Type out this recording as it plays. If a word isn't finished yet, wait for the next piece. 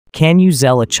Can you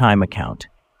Zelle a Chime account?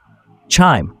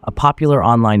 Chime, a popular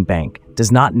online bank, does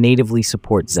not natively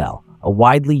support Zelle, a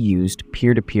widely used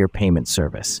peer-to-peer payment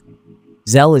service.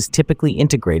 Zelle is typically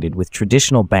integrated with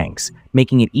traditional banks,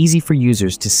 making it easy for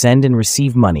users to send and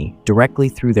receive money directly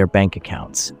through their bank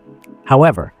accounts.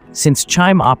 However, since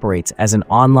Chime operates as an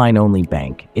online-only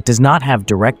bank, it does not have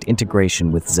direct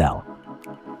integration with Zelle.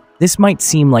 This might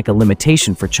seem like a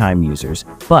limitation for Chime users,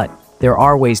 but there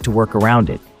are ways to work around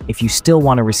it if you still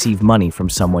want to receive money from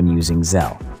someone using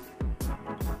Zelle.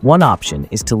 One option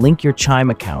is to link your Chime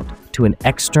account to an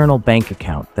external bank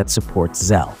account that supports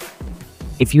Zelle.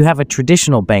 If you have a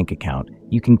traditional bank account,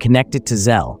 you can connect it to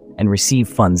Zelle and receive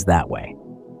funds that way.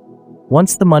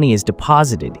 Once the money is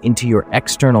deposited into your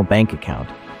external bank account,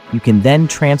 you can then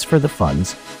transfer the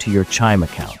funds to your Chime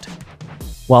account.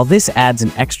 While this adds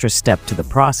an extra step to the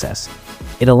process,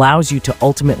 it allows you to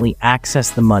ultimately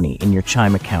access the money in your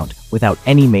Chime account without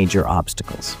any major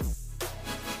obstacles.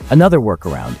 Another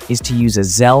workaround is to use a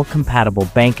Zelle-compatible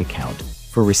bank account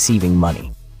for receiving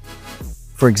money.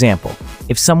 For example,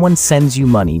 if someone sends you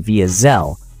money via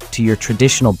Zelle to your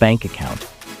traditional bank account,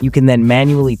 you can then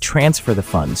manually transfer the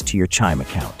funds to your Chime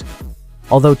account.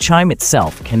 Although Chime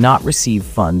itself cannot receive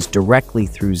funds directly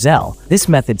through Zelle, this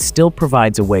method still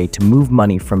provides a way to move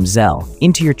money from Zelle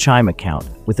into your Chime account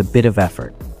with a bit of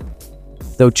effort.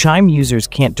 Though Chime users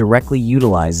can't directly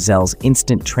utilize Zelle's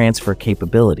instant transfer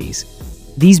capabilities,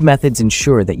 these methods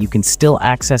ensure that you can still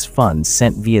access funds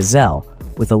sent via Zelle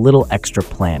with a little extra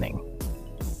planning.